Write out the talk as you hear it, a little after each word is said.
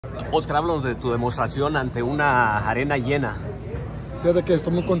Oscar, háblanos de tu demostración ante una arena llena. Fíjate que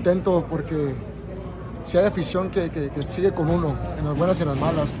estoy muy contento porque si hay afición que sigue con uno en las buenas y en las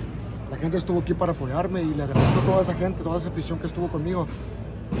malas. La gente estuvo aquí para apoyarme y le agradezco a toda esa gente, toda esa afición que estuvo conmigo.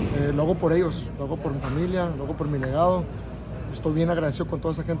 Lo hago por ellos, lo hago por mi familia, lo hago por mi legado. Estoy bien agradecido con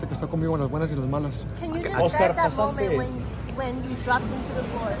toda esa gente que está conmigo en las buenas y en las malas. Can you describe that moment when you dropped into the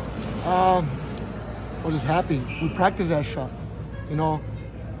floor? I was just happy. We practiced that shot. You know,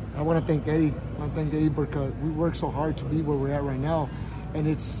 I want to thank Eddie. I want to thank Eddie because we worked so hard to be where we're at right now. And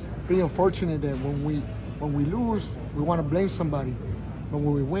it's pretty unfortunate that when we lose, we want to blame somebody. But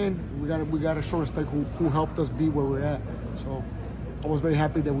when we win, we gotta show respect who helped us be where we're at. So I was very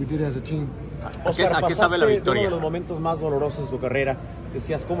happy that we did it as a team. Oscar, pasaste uno de los momentos más dolorosos de tu carrera.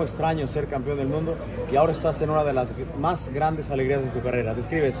 Decías cómo extraño ser campeón del mundo y ahora estás en una de las más grandes alegrías de tu carrera.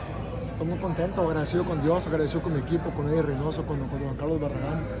 Describe eso. Estoy muy contento, agradecido con Dios, agradecido con mi equipo, con Eddie Reynoso, con Juan Carlos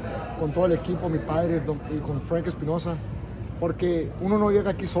Barragán, con todo el equipo, mi padre y con Frank Espinosa. Porque uno no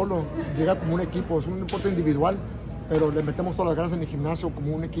llega aquí solo, llega como un equipo, es un deporte individual, pero le metemos todas las ganas en el gimnasio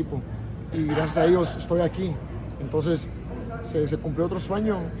como un equipo y gracias a ellos estoy aquí. Entonces se cumplió otro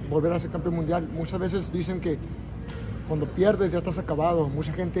sueño, volver a ser campeón mundial. Muchas veces dicen que cuando pierdes ya estás acabado.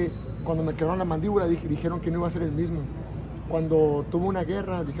 Mucha gente cuando me quebraron la mandíbula dijeron que no iba a ser el mismo. Cuando tuve una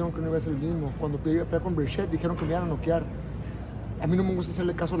guerra dijeron que no iba a ser el mismo. Cuando peleé con Berchet dijeron que me iban a noquear. A mí no me gusta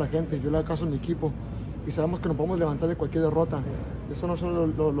hacerle caso a la gente, yo le hago caso a mi equipo. Y sabemos que nos podemos levantar de cualquier derrota. Eso nosotros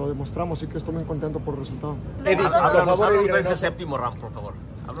lo demostramos, así que estoy muy contento por el resultado. Eddie, háblanos de ese séptimo round, por favor.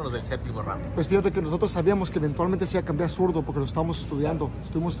 Háblanos del séptimo round. Pues fíjate que nosotros sabíamos que eventualmente se iba a cambiar zurdo porque lo estábamos estudiando.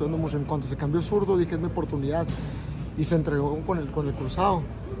 Estuvimos estudiando mucho. En cuanto se cambió zurdo, dije es mi oportunidad. Y se entregó con el cruzado.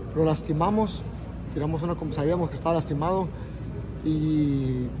 Lo lastimamos, tiramos una como sabíamos que estaba lastimado.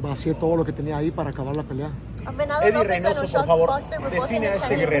 Y vacié todo lo que tenía ahí para acabar la pelea. Eddie Reynoso, por favor, define a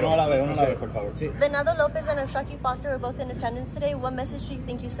este guerrero. Una vez, por favor. Sí. Venado Lopez and Oshaki Foster were both in attendance today. What message do you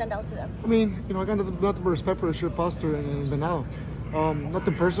think you send out to them? I mean, I got nothing but respect for Oshaki Foster and Venado.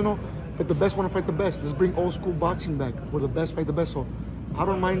 Nothing personal, but the best want to fight the best. Let's bring old school boxing back, where the best fight the best. So I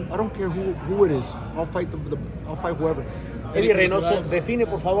don't mind. I don't care who it is. I'll fight whoever. Eddie Reynoso, define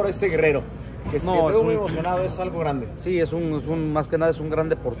por favor a este guerrero. Que te veo muy emocionado, es algo grande. Sí, más que nada es un gran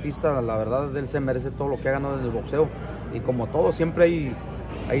deportista, la verdad él se merece todo lo que ha ganado en el boxeo y como todo siempre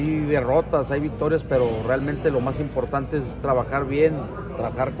hay derrotas, hay victorias, pero realmente lo más importante es trabajar bien,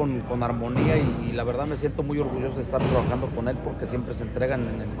 trabajar con armonía y la verdad me siento muy orgulloso de estar trabajando con él porque siempre se entregan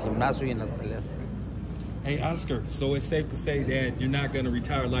en el gimnasio y en las peleas. Hey Oscar, so it's safe to say that you're not going to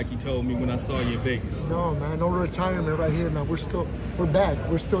retire like you told me when I saw you in Vegas. No, man, no retirement right here, man. We're back.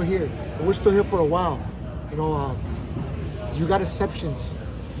 We're still here. But we're still here for a while. You know, you got exceptions.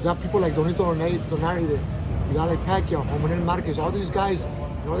 You got people like Donito Donari, you got like Pacquiao, Juan Marquez, all these guys,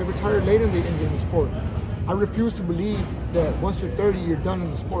 they retired late in the sport. I refuse to believe that once you're 30, you're done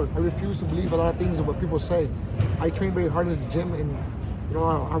in the sport. I refuse to believe a lot of things of what people say. I train very hard in the gym and,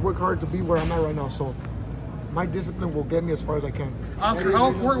 I work hard to be where I'm at right now, so my discipline will get me as far as I can. Oscar, how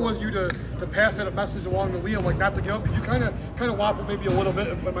important was you to pass that message along to Liam, like not to give up? Because you kind of waffled maybe a little bit.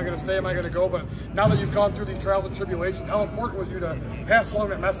 Am I going to stay? Am I going to go? But now that you've gone through these trials and tribulations, how important was you to pass along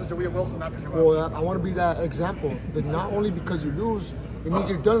that message to Liam Wilson not to give up? Well, I want to be that example. That not only because you lose, it means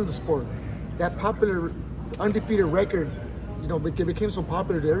you're done in the sport. That popular, undefeated record, it became so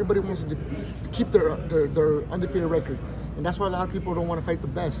popular that everybody wants to keep their undefeated record, and that's why a lot of people don't want to fight the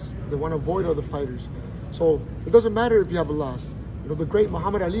best. They want to avoid other fighters. So it doesn't matter if you have a loss. The great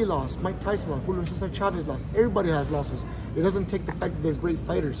Muhammad Ali lost, Mike Tyson lost, Julio Cesar Chavez lost. Everybody has losses. It doesn't take the fact that they're great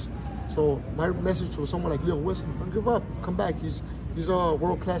fighters. So my message to someone like Liam Wilson: don't give up. Come back. He's a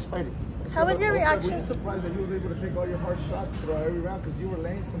world-class fighter. How was your reaction? Were you surprised that he was able to take all your hard shots throughout every round? Because you were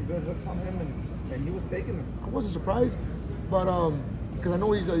laying some good hooks on him, and he was taking them. I wasn't surprised, but because I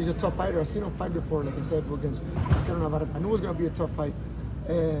know he's a tough fighter. I've seen him fight before, like I said, against Kevin Navarrete. I knew it was going to be a tough fight,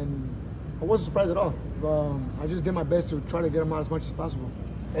 and I wasn't surprised at all. I just did my best to try to get him out as much as possible.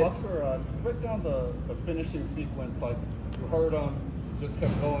 Oscar, break down the finishing sequence. Like, you heard him, just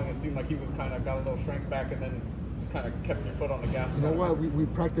kept going. It seemed like he was got a little strength back and then just kind of kept your foot on the gas. You know what? We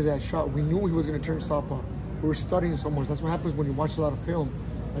practiced that shot. We knew he was going to turn southpaw. We were studying so much. That's what happens when you watch a lot of film.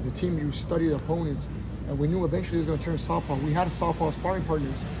 As a team, you study the opponents. And we knew eventually he was going to turn southpaw. We had a southpaw sparring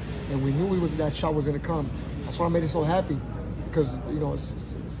partners. And we knew that shot was going to come. That's why I made it so happy. Because,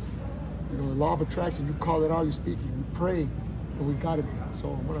 it's the law of attraction. You call it out, you speak, you pray, and we got it. So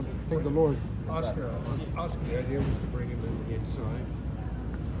I want to thank the Lord. Oscar, the idea was to bring him inside.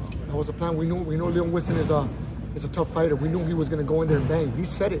 That was the plan. We know Liam Wilson is a tough fighter. We knew he was going to go in there and bang. He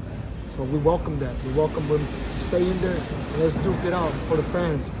said it. So we welcomed that. We welcomed him to stay in there and let's duke it out for the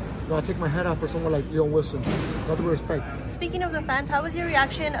fans. I take my hat off for someone like Leon Wilson. Nothing but respect. Speaking of the fans, how was your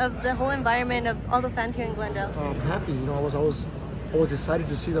reaction of the whole environment of all the fans here in Glendale? I'm happy. I was excited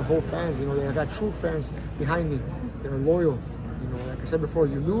to see the whole fans. I got true fans behind me. They're loyal. Like I said before,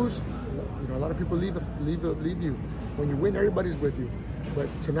 you lose. A lot of people leave you. When you win, everybody's with you. But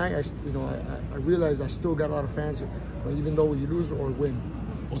tonight, I realized I still got a lot of fans, even though you lose or win.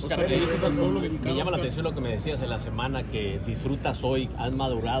 Oscar, me llama la atención lo que me decías en la semana, que disfrutas hoy, has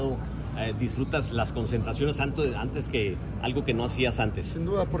madurado, disfrutas las concentraciones antes que algo que no hacías antes. Sin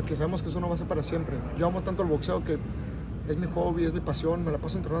duda, porque sabemos que eso no va a ser para siempre. Yo amo tanto el boxeo que es mi hobby, es mi pasión, me la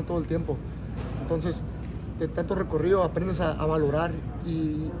paso entrenando todo el tiempo. Entonces, de tanto recorrido aprendes a valorar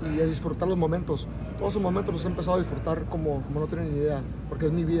y a disfrutar los momentos. Todos esos momentos los he empezado a disfrutar como no tienen ni idea, porque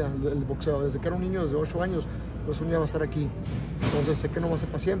es mi vida el boxeo. Desde que era un niño, desde 8 años, yo soñaba a estar aquí. Entonces sé que no va a ser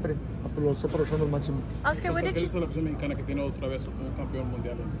para siempre, pero lo estoy aprovechando al máximo. Oscar, what did you... ¿Qué es la afición mexicana que tiene otra vez un campeón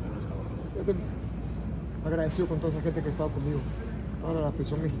mundial en los caballos? Agradecido con toda esa gente que ha estado conmigo, toda la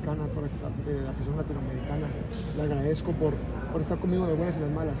afición mexicana, toda la afición latinoamericana. Le agradezco por estar conmigo en las buenas y en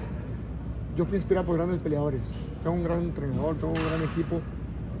las malas. Yo fui inspirado por grandes peleadores. Tengo un gran entrenador, tengo un gran equipo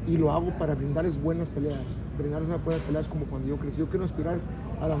y lo hago para brindarles buenas peleas, brindarles unas buenas peleas como cuando yo crecí. Yo quiero inspirar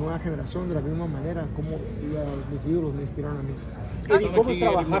a la nueva generación de la misma manera como mis ídolos me inspiraron a mí. Eddie, ¿cómo es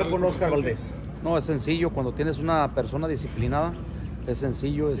trabajar con Oscar Valdez? No, es sencillo. Cuando tienes una persona disciplinada, es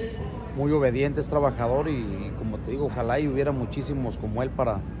sencillo, es muy obediente, es trabajador y como te digo, ojalá y hubiera muchísimos como él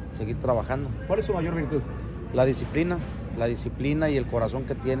para seguir trabajando. ¿Cuál es su mayor virtud? La disciplina y el corazón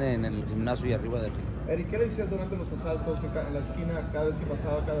que tiene en el gimnasio y arriba del ring. Eric, ¿qué le decías durante los asaltos en la esquina cada vez que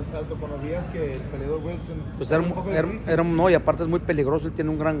pasaba cada asalto cuando veías que el peleador Wilson pues no, y aparte es muy peligroso, él tiene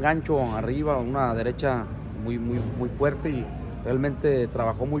un gran gancho arriba, una derecha muy fuerte y realmente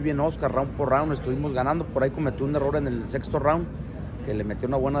trabajó muy bien Oscar, round por round, estuvimos ganando, por ahí cometió un error en el sexto round que le metió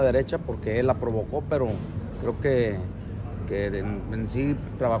una buena derecha porque él la provocó, pero creo que en sí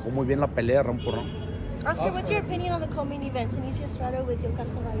trabajó muy bien la pelea round por round. Oscar, what's your opinion on the co-main event, Inicio Estrada with Yo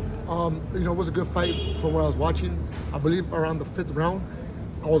Castellano? It was a good fight from what I was watching. I believe around the 5th round,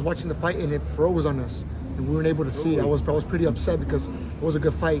 I was watching the fight and it froze on us, and we weren't able to see. I was pretty upset because it was a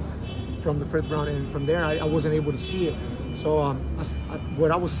good fight from the 5th round, and from there I wasn't able to see it. So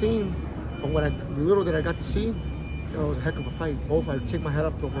what I was seeing, from the little that I got to see, it was a heck of a fight. I take my hat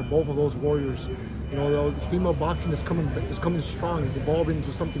off for both of those warriors. Female boxing is coming strong. It's evolving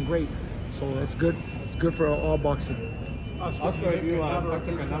into something great. So that's good. It's good for all boxing. Oscar, you talked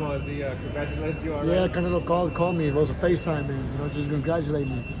to Canelo as he congratulated you already? Yeah, Canelo called me. It was a FaceTime, and just congratulate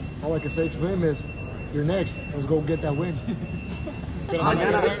me. All I can say to him is, "You're next. Let's go get that win." ¿Pero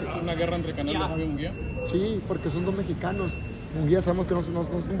es una guerra entre Canelo y Munguía? Sí, porque son dos mexicanos. Munguía sabemos que no es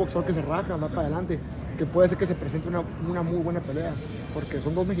un boxeador que se raja, va para adelante, que puede ser que se presente una muy buena pelea, porque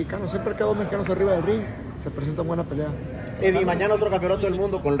son dos mexicanos. Siempre que hay dos mexicanos arriba del ring, se presenta buena pelea. Eddie, mañana otro campeonato del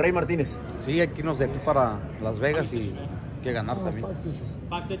mundo con el Rey Martínez. Sí, aquí de aquí para Las Vegas y que ganar también.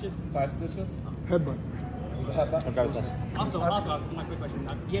 5 stitches? 5 stitches? Headbutt. Also, my quick question.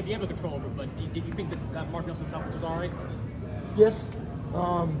 You have no control over it, but did you think that Mark Nelson stoppage was all right? Yes.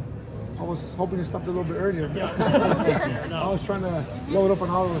 I was hoping to stop it a little bit earlier. I was trying to load up on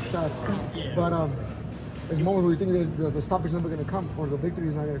all those shots. But there's moments where you think that the stoppage is never going to come, or the victory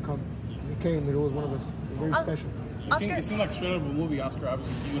is not going to come. It came, and it was one of us. Very special. It seemed like straight out of a movie, Oscar.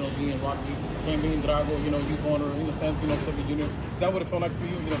 Obviously, being Rocky, being Drago, you going or Santino, Silva Jr. Is that what it felt like for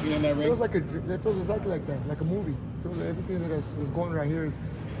you, being in that ring? It feels exactly like that, like a movie. It feels like everything that is going right here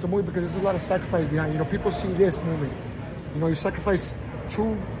it's a movie because there's a lot of sacrifice behind. People see this moment. You sacrifice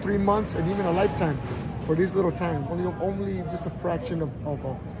 2-3 months and even a lifetime for this little time. Only just a fraction of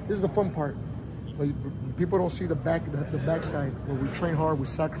this is the fun part. But people don't see the backside where we train hard, we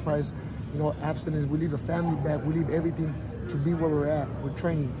sacrifice. Abstinence, we leave the family back, we leave everything to be where we're at. We're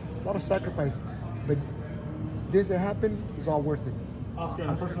training. A lot of sacrifice. But this that happened is all worth it. Oscar, on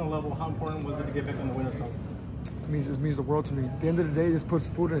a personal level, how important was it to get back on the winner's cup? It means the world to me. At the end of the day, this puts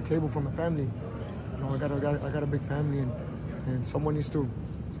food on the table for my family. I got a big family, and someone needs to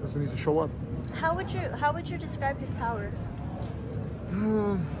show up. How would you describe his power?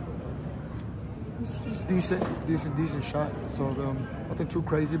 He's decent shot. So nothing too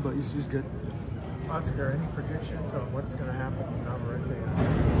crazy, but he's good. Oscar, any predictions on what's going to happen in Navarrete?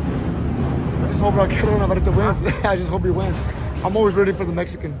 I just hope Navarrete wins. I just hope he wins. I'm always rooting for the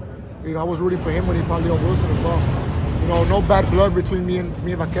Mexican. I was rooting for him when he fought Leon Wilson as well. No bad blood between me and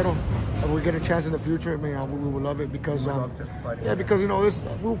Vaquero. If we get a chance in the future, we will love it because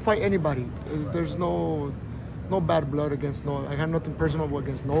we'll fight anybody. There's no bad blood against I got nothing personal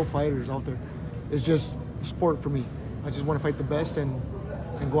against no fighters out there. It's just sport for me. I just want to fight the best, and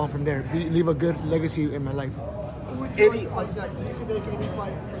and go on from there. Leave a good legacy in my life. Who would you like to fight next? If you could make any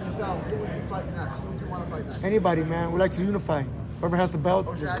fight for yourself, who would you fight next? Who would you want to fight next? Anybody, man. We like to unify. Whoever has the belt,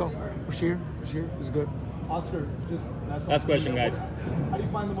 let's go. Bashir is good. Oscar, just Last question, guys. How do you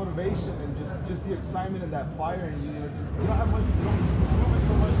find the motivation and just the excitement and that fire? And you don't have much, you don't make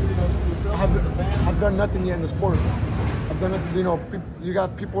so much, to yourself. I've done nothing yet in the sport. I've done nothing. You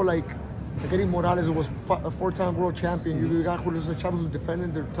got people like Eddie Morales, who was a 4-time world champion. You got Julio Chavez, who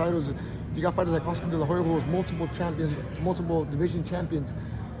defended their titles. You got fighters like Oscar De La Hoya, who was multiple champions, multiple division champions.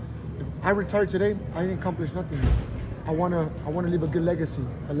 If I retire today, I didn't accomplish nothing. I wanna leave a good legacy.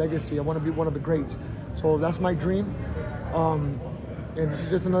 A legacy. I wanna be one of the greats. So that's my dream. And this is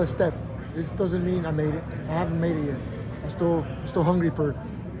just another step. This doesn't mean I made it. I haven't made it yet. I'm still hungry for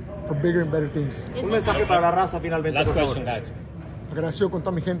bigger and better things. Un mensaje para la raza finalmente. Last question, guys. Agradecido con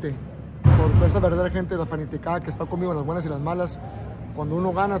toda mi gente, por esta verdadera gente, la fanaticada que está conmigo en las buenas y las malas. Cuando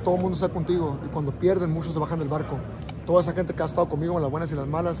uno gana, todo el mundo está contigo. Y cuando pierden, muchos se bajan del barco. Toda esa gente que ha estado conmigo en las buenas y las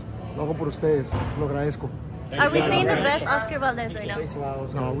malas, lo hago por ustedes. Lo agradezco. Are we seeing the best Oscar Valdez right now?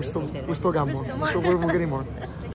 No, we still got more. We're getting more.